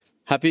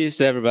Happy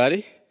Easter,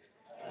 everybody.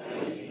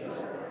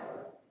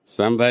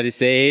 Somebody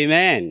say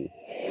amen.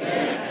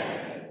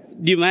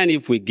 Do you mind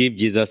if we give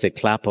Jesus a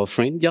clap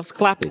offering? Just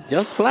clap it.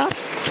 Just clap.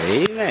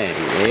 Amen.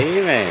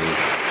 Amen.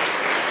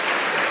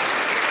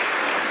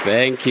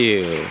 Thank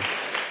you.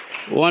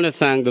 I want to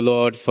thank the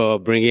Lord for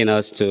bringing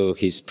us to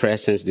his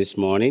presence this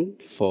morning,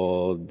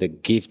 for the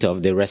gift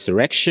of the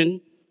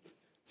resurrection,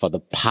 for the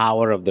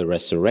power of the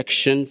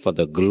resurrection, for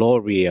the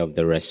glory of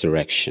the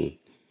resurrection.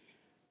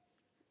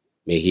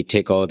 May he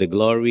take all the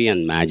glory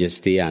and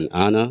majesty and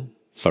honor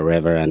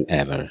forever and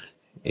ever.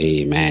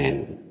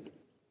 Amen.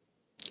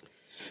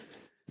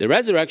 The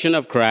resurrection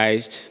of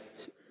Christ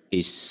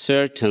is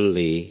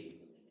certainly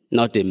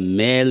not a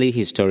merely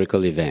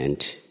historical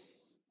event.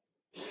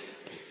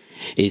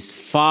 It's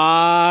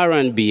far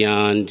and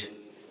beyond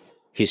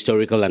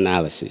historical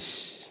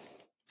analysis.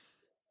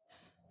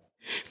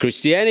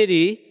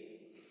 Christianity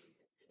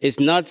is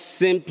not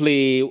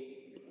simply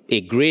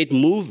a great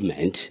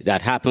movement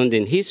that happened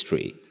in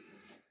history.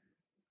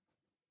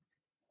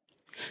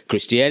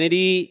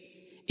 Christianity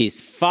is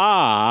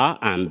far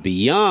and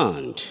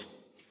beyond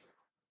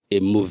a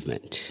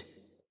movement.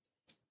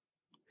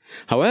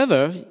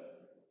 However,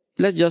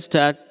 let's just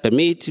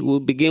we'll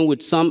begin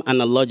with some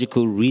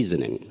analogical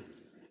reasoning.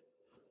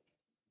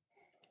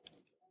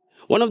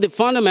 One of the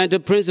fundamental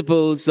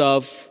principles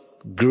of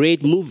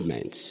great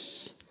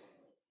movements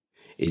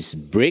is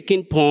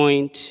breaking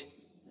point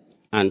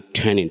and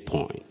turning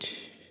point.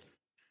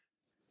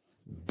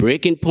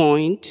 Breaking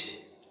point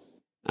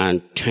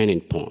and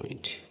turning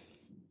point.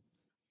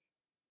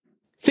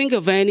 Think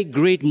of any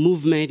great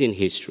movement in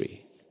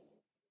history.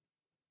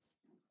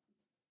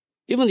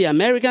 Even the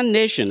American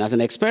nation as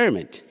an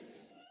experiment.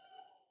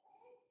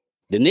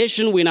 The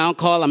nation we now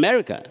call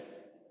America.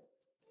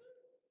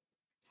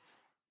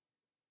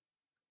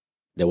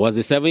 There was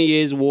the 7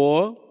 Years'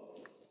 War,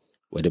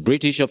 where the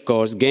British, of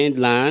course, gained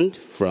land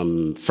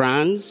from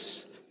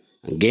France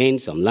and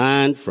gained some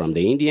land from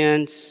the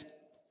Indians.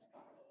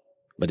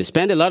 But they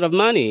spent a lot of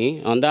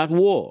money on that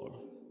war.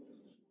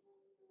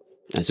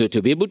 And so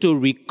to be able to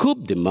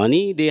recoup the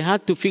money, they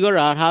had to figure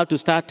out how to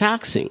start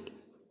taxing.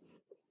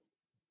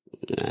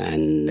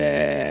 And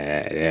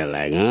they're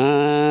like,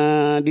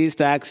 these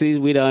taxes,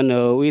 we don't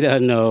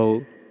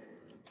know.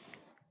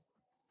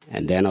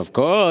 And then, of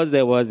course,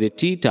 there was the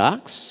tea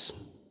tax.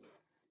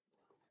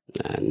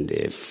 And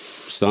the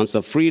Sons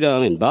of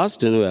Freedom in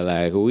Boston were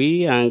like,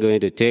 we aren't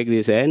going to take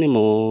this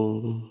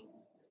anymore.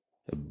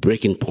 A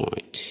breaking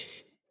point.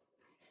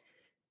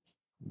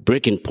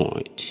 Breaking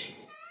point.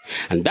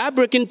 And that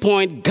breaking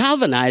point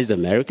galvanized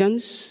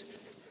Americans,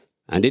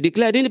 and they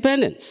declared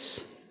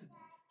independence.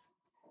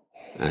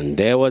 And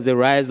there was the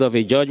rise of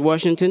a George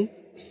Washington,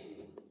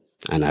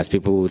 and as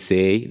people would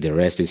say, the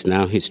rest is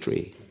now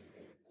history.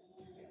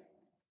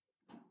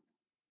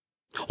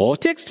 Or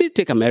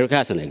take America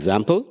as an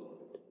example.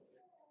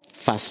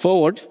 Fast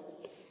forward.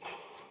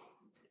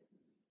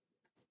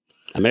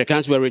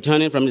 Americans were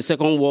returning from the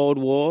Second World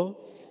War,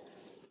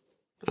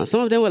 and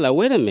some of them were like,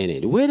 wait a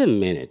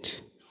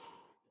minute.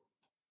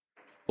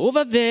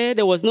 Over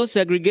there was no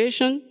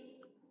segregation.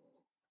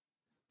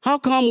 How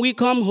come we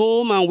come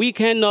home and we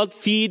cannot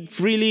feed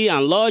freely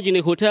and lodge in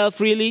a hotel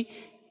freely?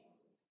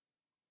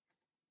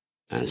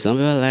 And some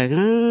people are like,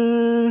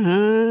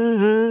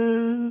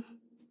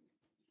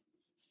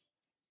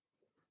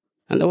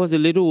 And there was a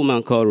little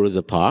woman called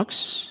Rosa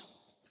Parks,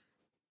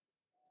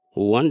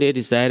 who one day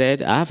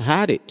decided, I've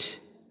had it,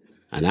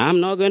 and I'm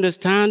not going to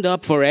stand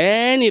up for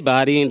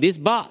anybody in this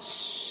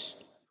bus.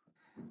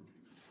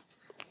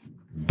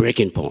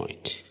 Breaking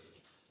point.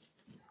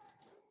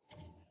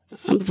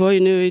 And before you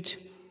knew it,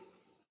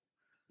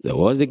 there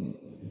was the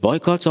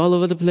boycotts all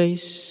over the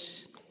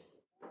place.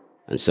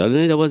 And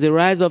suddenly there was the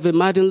rise of a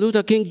Martin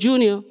Luther King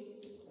Jr.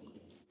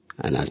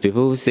 And as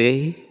people will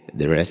say,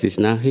 the rest is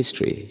now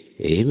history.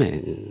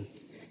 Amen.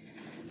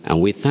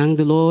 And we thank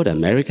the Lord,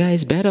 America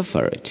is better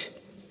for it.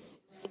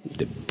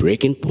 The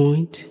breaking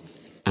point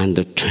and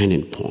the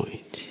turning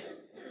point.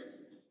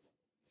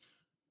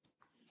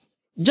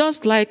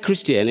 Just like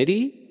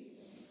Christianity,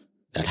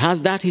 that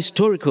has that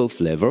historical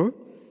flavor,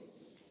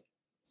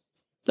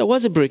 there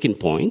was a breaking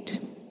point.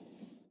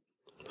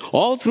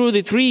 All through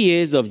the 3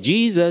 years of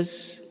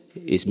Jesus,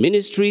 his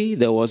ministry,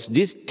 there was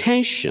this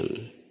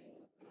tension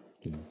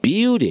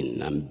building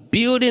and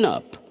building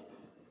up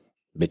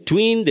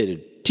between the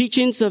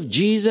teachings of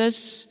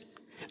Jesus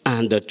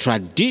and the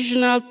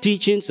traditional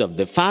teachings of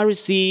the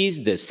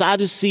Pharisees, the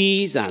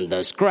Sadducees, and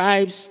the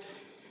scribes.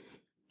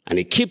 And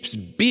it keeps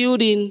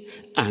building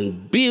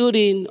and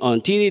building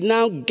until it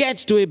now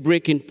gets to a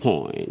breaking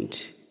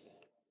point.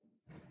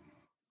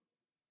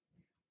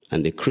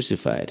 And they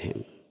crucified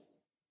him.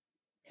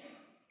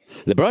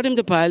 They brought him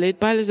to Pilate.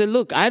 Pilate said,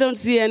 look, I don't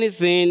see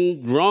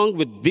anything wrong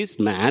with this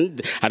man.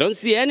 I don't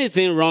see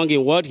anything wrong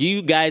in what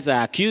you guys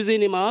are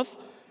accusing him of.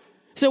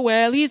 So,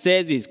 well, he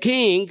says he's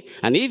king,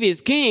 and if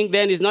he's king,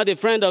 then he's not a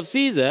friend of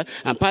Caesar.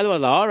 And Pilate was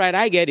like, all right,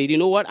 I get it. You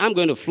know what? I'm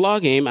going to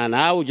flog him, and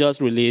I will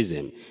just release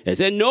him. They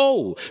said,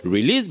 no,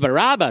 release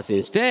Barabbas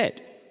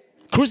instead.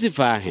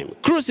 Crucify him.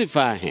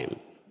 Crucify him.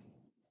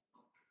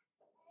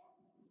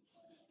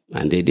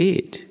 And they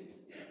did.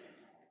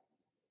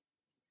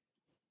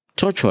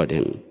 Tortured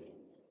him,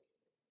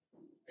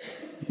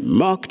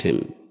 mocked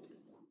him,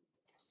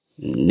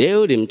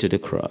 nailed him to the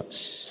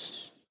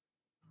cross.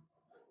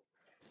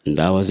 And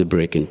that was the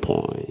breaking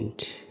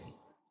point.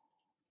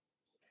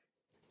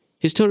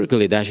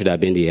 Historically, that should have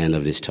been the end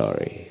of the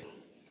story.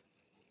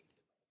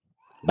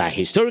 By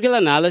historical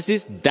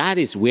analysis, that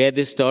is where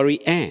the story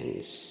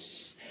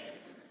ends.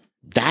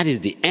 That is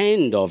the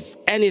end of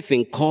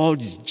anything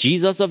called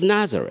Jesus of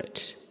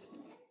Nazareth.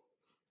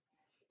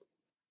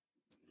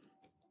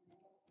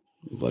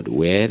 But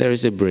where there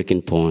is a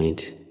breaking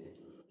point,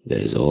 there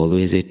is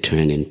always a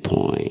turning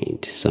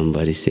point.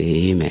 Somebody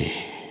say amen.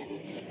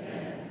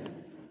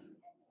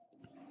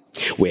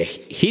 Where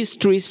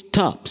history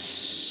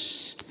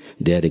stops,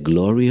 there the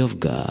glory of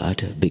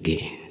God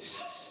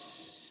begins.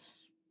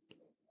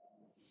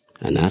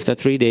 And after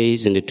 3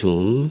 days in the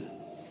tomb,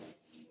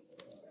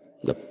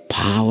 the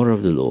power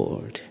of the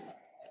Lord,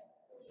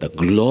 the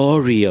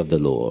glory of the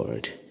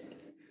Lord,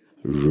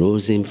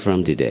 rose him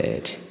from the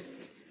dead,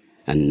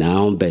 and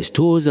now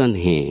bestows on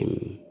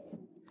him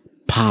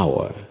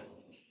power,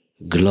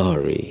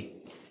 glory,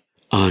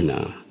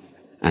 honor,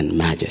 and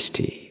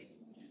majesty.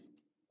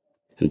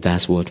 And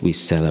that's what we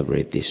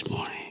celebrate this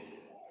morning.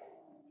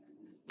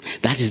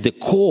 That is the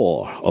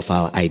core of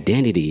our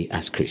identity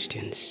as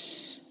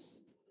Christians.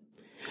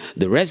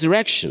 The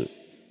resurrection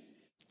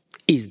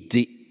is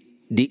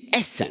the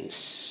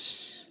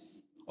essence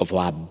of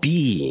our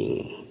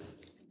being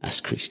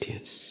as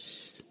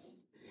Christians.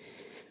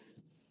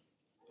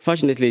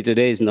 Fortunately,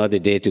 today is not the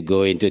day to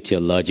go into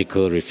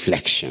theological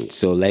reflection,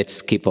 so let's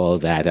skip all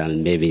that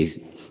and maybe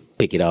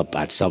pick it up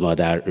at some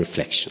other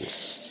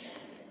reflections.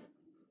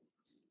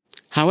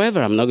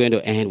 However, I'm not going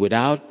to end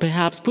without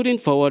perhaps putting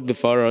forward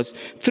before us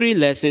 3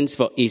 lessons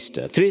for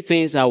Easter, 3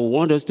 things I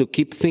want us to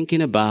keep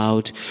thinking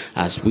about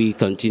as we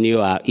continue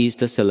our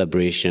Easter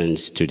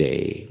celebrations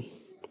today.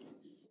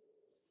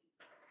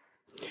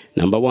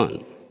 Number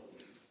 1,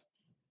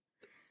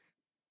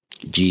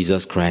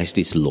 Jesus Christ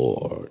is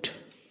Lord.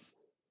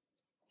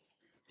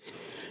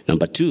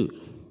 Number 2,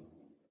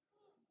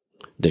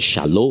 the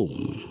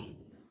Shalom.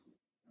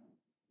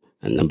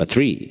 And number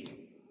 3,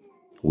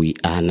 we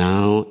are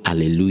now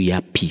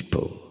Alleluia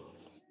people.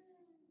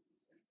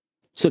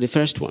 So the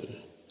first one,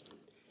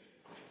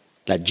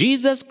 that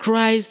Jesus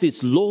Christ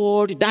is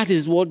Lord, that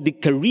is what the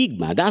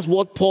kerygma, that's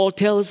what Paul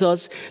tells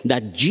us,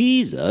 that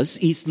Jesus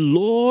is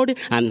Lord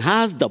and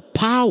has the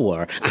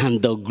power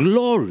and the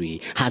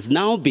glory has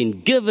now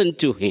been given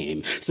to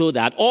him, so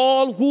that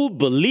all who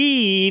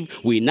believe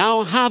we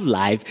now have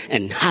life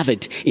and have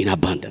it in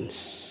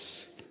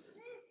abundance.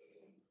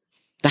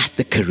 That's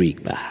the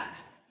kerygma.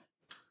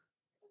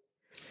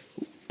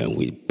 And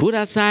we put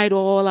aside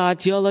all our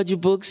theology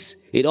books,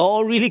 it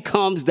all really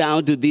comes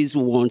down to this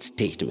one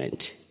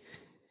statement.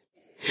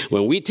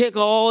 When we take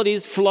all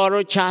these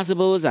floral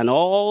chasubles and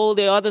all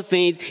the other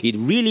things, it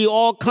really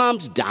all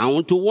comes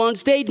down to one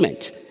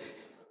statement.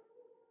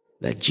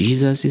 That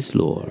Jesus is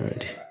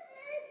Lord,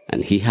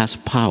 and he has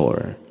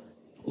power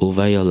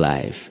over your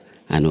life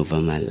and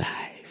over my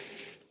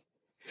life.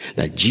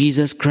 That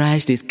Jesus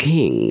Christ is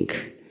King,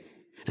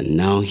 and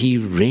now he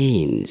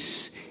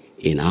reigns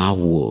in our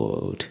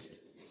world.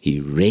 He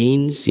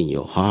reigns in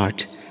your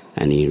heart,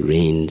 and he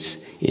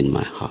reigns in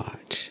my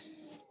heart.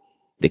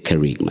 The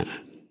kerygma.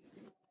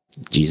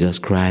 Jesus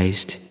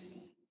Christ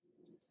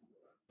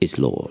is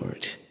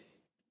Lord.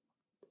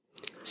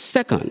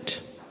 Second,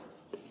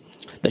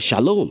 the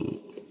Shalom.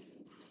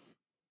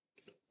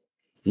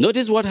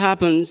 Notice what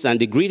happens and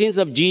the greetings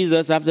of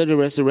Jesus after the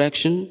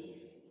resurrection.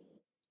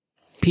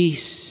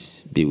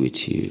 Peace be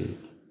with you.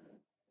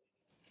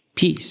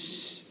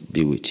 Peace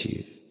be with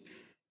you.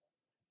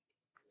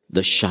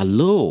 The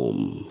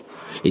Shalom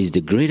is the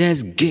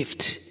greatest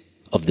gift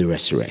of the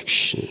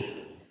resurrection.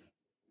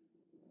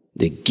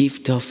 The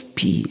gift of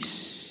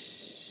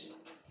peace.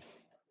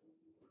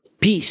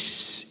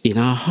 Peace in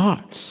our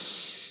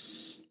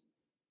hearts.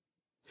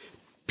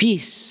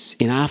 Peace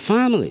in our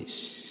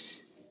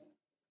families.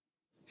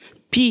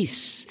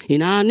 Peace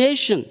in our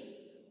nation.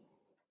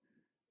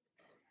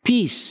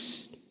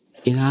 Peace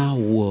in our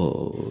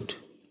world.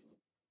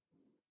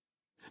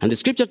 And the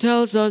scripture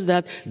tells us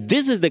that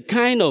this is the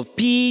kind of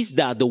peace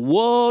that the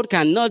world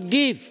cannot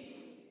give.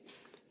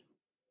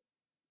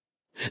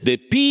 The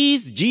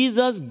peace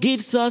Jesus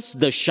gives us,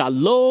 the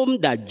Shalom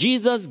that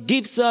Jesus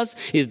gives us,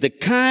 is the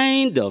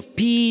kind of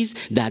peace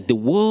that the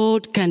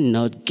world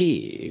cannot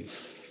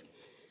give.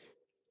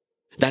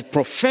 That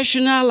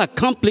professional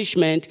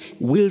accomplishment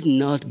will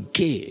not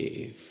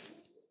give.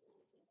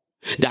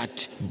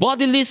 That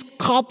bodily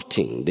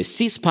sculpting, the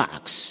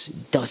six-packs,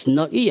 does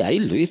not,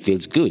 it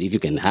feels good if you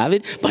can have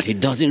it, but it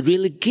doesn't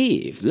really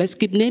give. Let's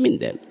keep naming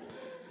them.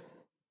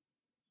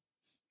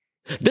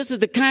 This is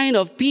the kind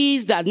of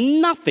peace that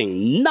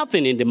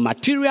nothing in the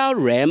material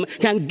realm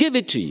can give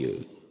it to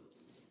you.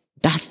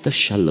 That's the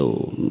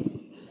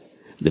Shalom,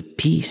 the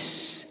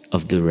peace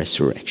of the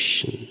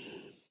resurrection.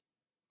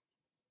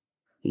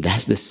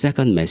 That's the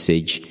second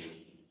message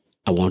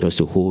I want us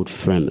to hold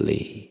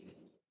firmly.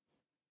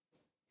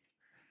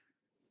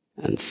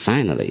 And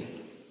finally,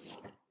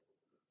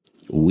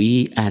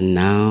 we are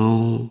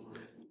now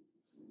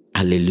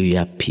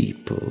Hallelujah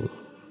people.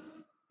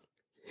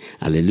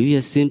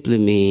 Hallelujah simply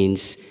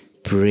means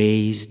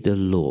praise the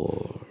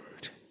Lord.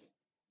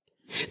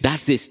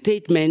 That's a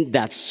statement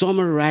that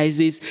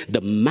summarizes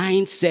the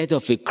mindset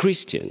of a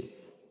Christian.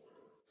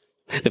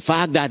 The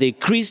fact that a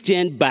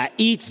Christian, by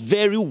its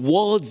very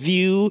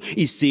worldview,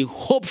 is a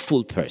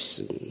hopeful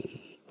person.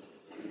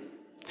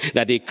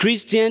 That a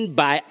Christian,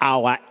 by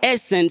our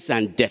essence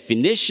and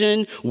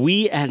definition,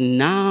 we are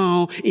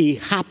now a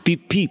happy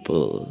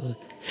people.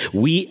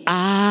 We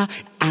are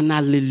an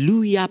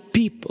hallelujah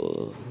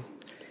people.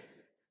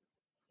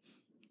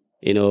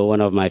 You know, one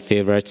of my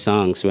favorite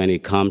songs when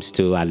it comes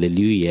to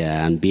hallelujah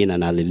and being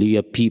an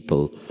hallelujah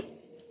people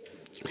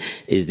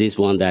is this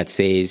one that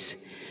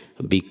says,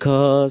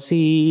 because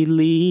he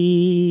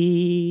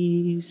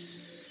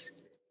lives,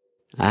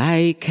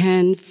 I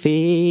can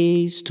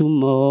face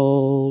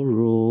tomorrow.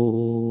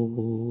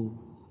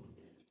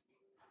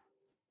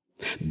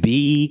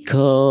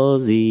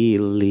 Because he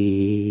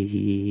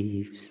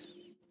lives,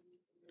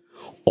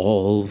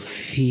 all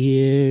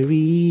fear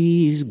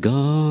is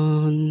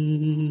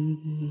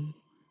gone.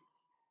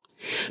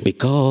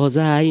 Because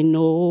I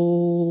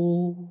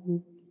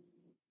know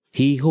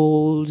he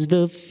holds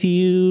the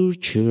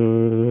future,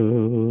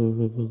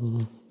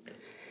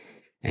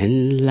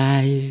 and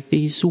life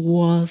is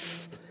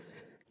worth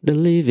the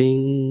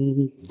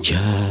living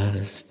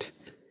just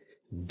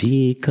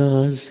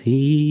because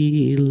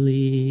he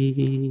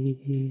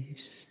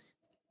lives.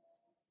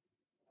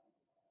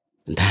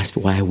 And that's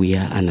why we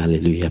are an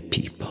hallelujah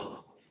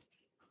people.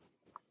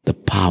 The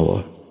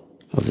power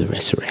of the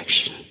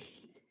resurrection.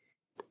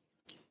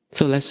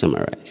 So let's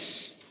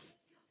summarize.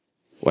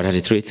 What are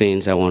the three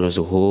things I want us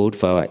to hold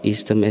for our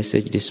Easter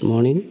message this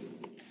morning?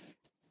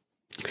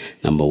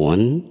 Number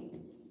one,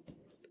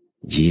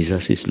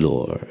 Jesus is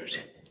Lord.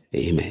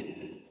 Amen.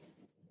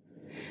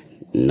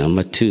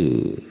 Number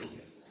two,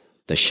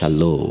 the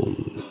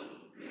shalom.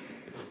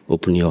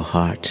 Open your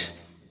heart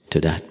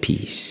to that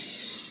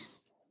peace.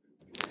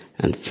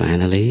 And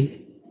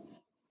finally,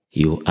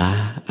 you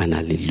are an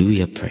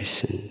hallelujah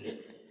person.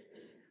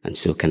 And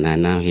so can I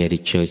now hear the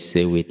church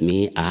say with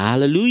me,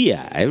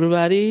 hallelujah.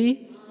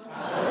 Everybody?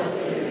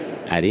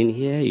 Hallelujah. I didn't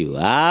hear you.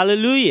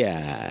 Hallelujah.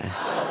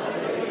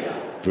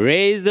 Hallelujah.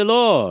 Praise the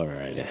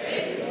Lord.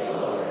 Praise the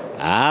Lord.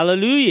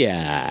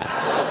 Hallelujah.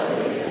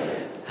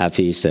 Hallelujah.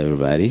 Happy Easter,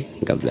 everybody.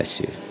 God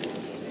bless you.